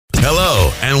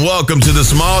Hello, and welcome to the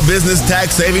Small Business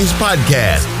Tax Savings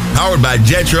Podcast, powered by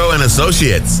Jetro and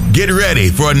Associates. Get ready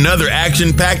for another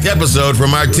action-packed episode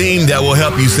from our team that will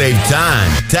help you save time,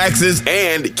 taxes,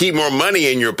 and keep more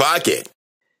money in your pocket.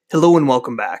 Hello and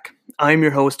welcome back. I'm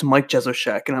your host, Mike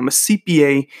Jezoshek, and I'm a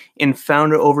CPA and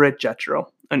founder over at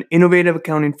Jetro, an innovative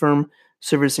accounting firm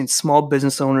servicing small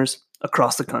business owners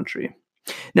across the country.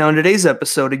 Now, in today's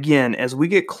episode, again, as we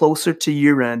get closer to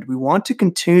year end, we want to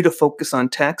continue to focus on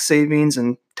tax savings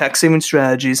and tax saving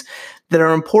strategies that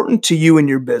are important to you and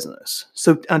your business.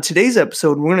 So on today's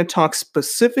episode, we're going to talk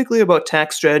specifically about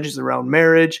tax strategies around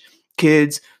marriage,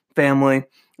 kids, family,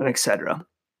 and etc.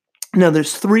 Now,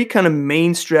 there's three kind of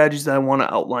main strategies that I want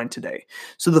to outline today.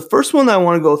 So the first one that I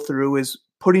want to go through is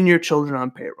putting your children on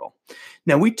payroll.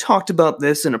 Now, we talked about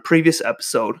this in a previous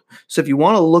episode, so if you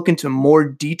want to look into more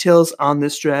details on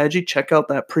this strategy, check out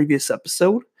that previous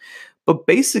episode. But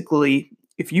basically,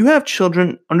 if you have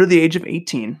children under the age of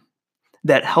 18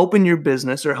 that help in your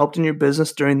business or helped in your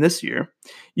business during this year,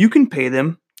 you can pay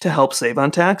them to help save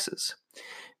on taxes.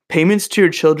 Payments to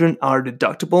your children are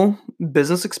deductible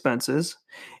business expenses,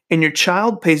 and your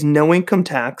child pays no income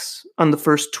tax on the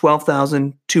first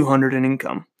 $12,200 in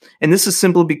income. And this is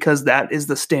simply because that is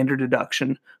the standard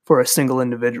deduction for a single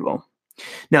individual.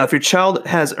 Now, if your child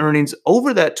has earnings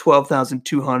over that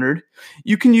 $12,200,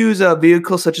 you can use a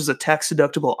vehicle such as a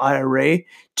tax-deductible IRA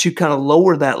to kind of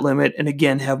lower that limit and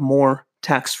again have more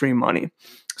tax-free money.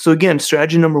 So again,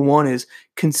 strategy number one is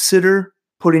consider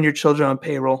putting your children on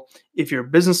payroll if you're a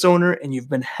business owner and you've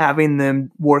been having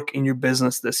them work in your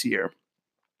business this year.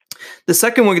 The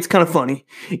second one gets kind of funny.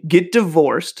 Get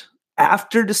divorced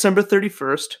after December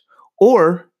 31st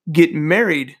or get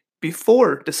married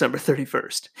before December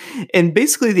 31st. And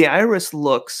basically the IRS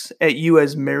looks at you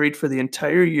as married for the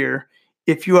entire year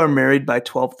if you are married by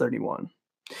 12/31.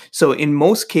 So in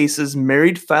most cases,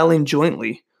 married filing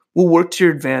jointly will work to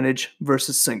your advantage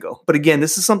versus single. But again,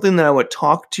 this is something that I would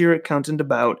talk to your accountant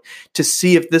about to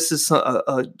see if this is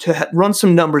run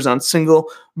some numbers on single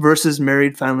versus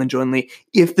married filing jointly,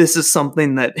 if this is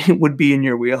something that would be in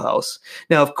your wheelhouse.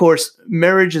 Now, of course,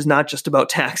 marriage is not just about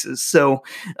taxes. So,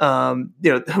 I'm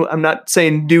not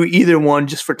saying do either one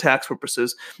just for tax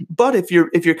purposes. But if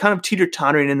you're kind of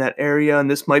teeter-tottering in that area,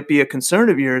 and this might be a concern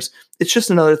of yours, it's just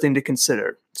another thing to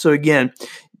consider. So again,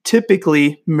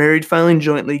 typically, married filing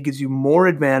jointly gives you more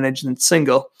advantage than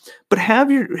single, but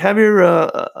have your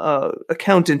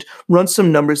accountant run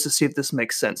some numbers to see if this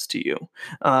makes sense to you.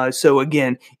 So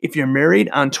again, if you're married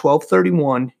on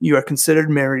 12/31, you are considered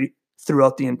married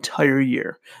throughout the entire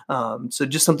year. So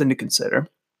just something to consider.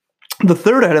 The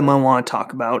third item I want to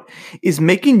talk about is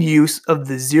making use of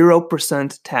the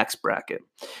 0% tax bracket.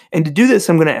 And to do this,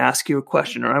 I'm going to ask you a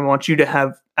question, or I want you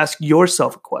to ask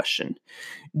yourself a question.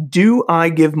 Do I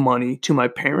give money to my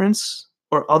parents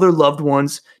or other loved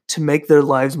ones to make their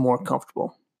lives more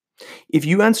comfortable? If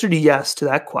you answered yes to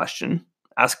that question,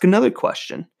 ask another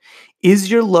question.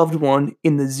 Is your loved one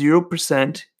in the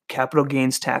 0% capital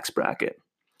gains tax bracket?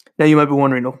 Now you might be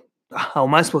wondering, how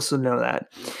am I supposed to know that?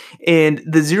 And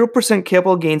the 0%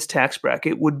 capital gains tax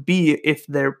bracket would be if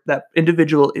that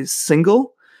individual is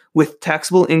single with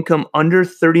taxable income under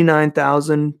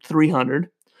 $39,300,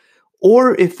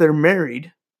 or if they're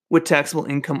married with taxable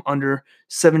income under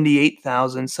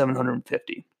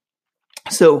 $78,750.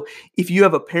 So if you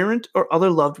have a parent or other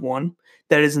loved one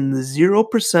that is in the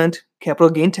 0% capital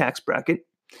gain tax bracket,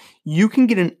 you can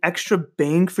get an extra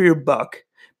bang for your buck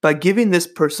by giving this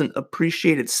person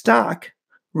appreciated stock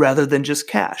rather than just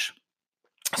cash.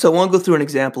 So I want to go through an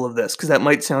example of this because that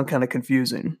might sound kind of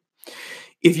confusing.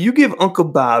 If you give Uncle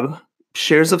Bob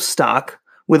shares of stock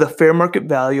with a fair market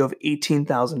value of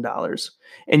 $18,000,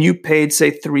 and you paid,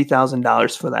 say,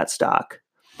 $3,000 for that stock,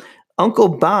 Uncle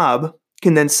Bob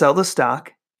can then sell the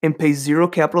stock and pay zero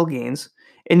capital gains,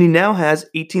 and he now has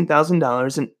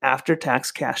 $18,000 in after-tax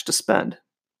cash to spend.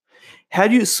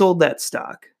 Had you sold that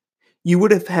stock, you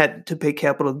would have had to pay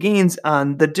capital gains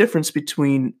on the difference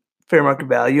between fair market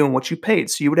value and what you paid.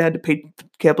 So you would have had to pay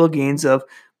capital gains of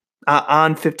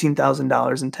on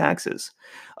 $15,000 in taxes.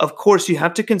 Of course, you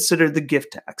have to consider the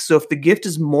gift tax. So if the gift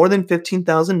is more than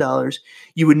 $15,000,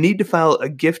 you would need to file a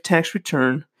gift tax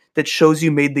return that shows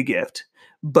you made the gift.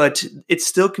 But it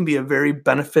still can be a very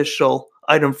beneficial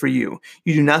item for you.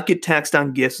 You do not get taxed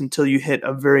on gifts until you hit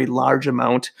a very large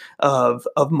amount of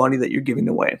money that you're giving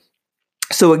away.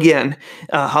 So again,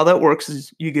 how that works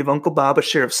is you give Uncle Bob a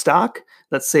share of stock.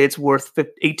 Let's say it's worth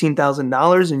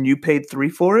 $18,000 and you paid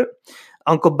 $3,000 for it.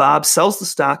 Uncle Bob sells the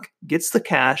stock, gets the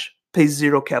cash, pay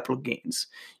zero capital gains.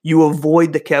 You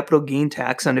avoid the capital gain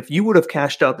tax on, if you would have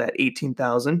cashed out that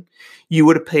 $18,000, you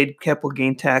would have paid capital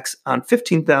gain tax on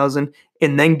 $15,000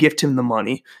 and then gift him the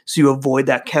money. So you avoid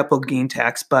that capital gain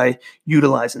tax by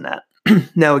utilizing that.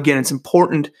 Now, again, it's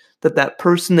important that that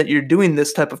person that you're doing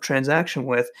this type of transaction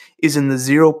with is in the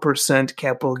 0%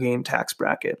 capital gain tax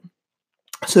bracket.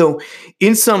 So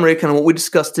in summary, kind of what we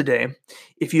discussed today,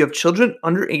 if you have children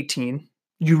under 18,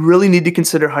 you really need to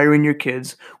consider hiring your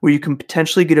kids where you can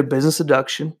potentially get a business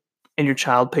deduction and your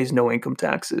child pays no income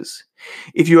taxes.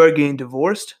 If you are getting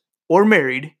divorced or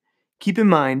married, keep in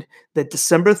mind that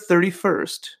December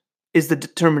 31st is the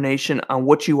determination on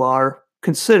what you are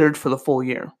considered for the full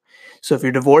year. So if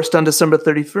you're divorced on December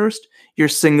 31st, you're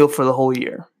single for the whole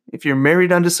year. If you're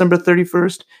married on December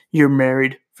 31st, you're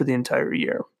married for the entire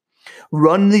year.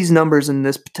 Run these numbers in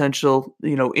this potential,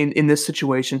 in this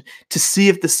situation to see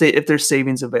if there's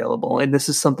savings available. And this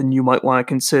is something you might want to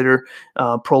consider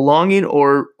prolonging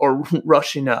or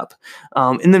rushing up.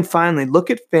 And then finally,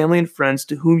 look at family and friends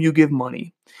to whom you give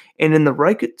money. And in the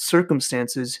right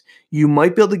circumstances, you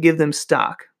might be able to give them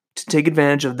stock to take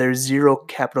advantage of their zero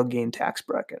capital gain tax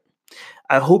bracket.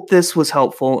 I hope this was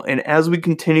helpful, and as we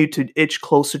continue to itch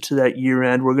closer to that year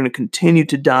end, we're going to continue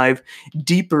to dive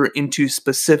deeper into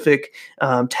specific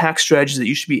tax strategies that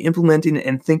you should be implementing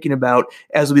and thinking about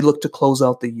as we look to close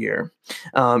out the year.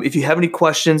 If you have any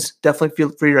questions, definitely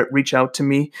feel free to reach out to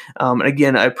me. And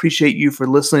again, I appreciate you for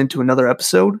listening to another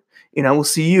episode, and I will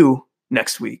see you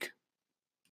next week.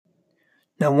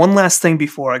 Now, one last thing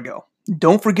before I go.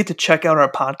 Don't forget to check out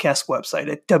our podcast website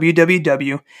at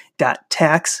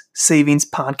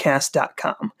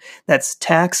www.taxsavingspodcast.com. That's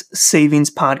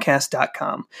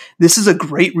taxsavingspodcast.com. This is a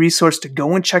great resource to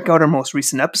go and check out our most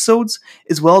recent episodes,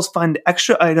 as well as find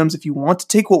extra items if you want to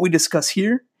take what we discuss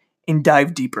here and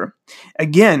dive deeper.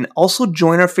 Again, also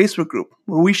join our Facebook group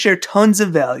where we share tons of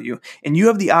value, and you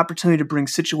have the opportunity to bring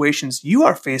situations you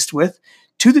are faced with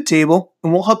to the table,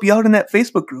 and we'll help you out in that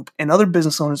Facebook group, and other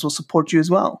business owners will support you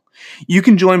as well. You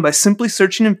can join by simply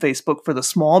searching in Facebook for the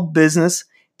Small Business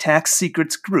Tax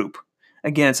Secrets group.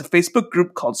 Again, it's a Facebook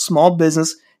group called Small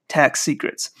Business Tax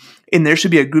Secrets, and there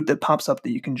should be a group that pops up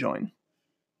that you can join.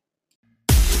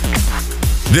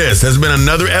 This has been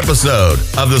another episode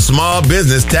of the Small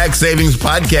Business Tax Savings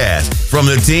Podcast from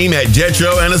the team at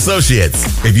Jetro and Associates.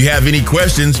 If you have any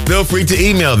questions, feel free to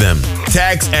email them.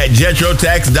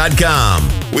 tax@jetrotax.com.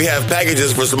 We have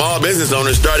packages for small business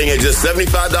owners starting at just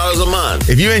 $75 a month.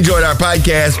 If you enjoyed our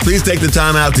podcast, please take the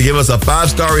time out to give us a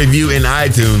 5-star review in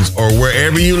iTunes or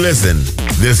wherever you listen.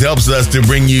 This helps us to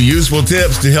bring you useful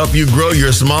tips to help you grow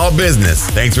your small business.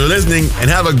 Thanks for listening and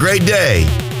have a great day.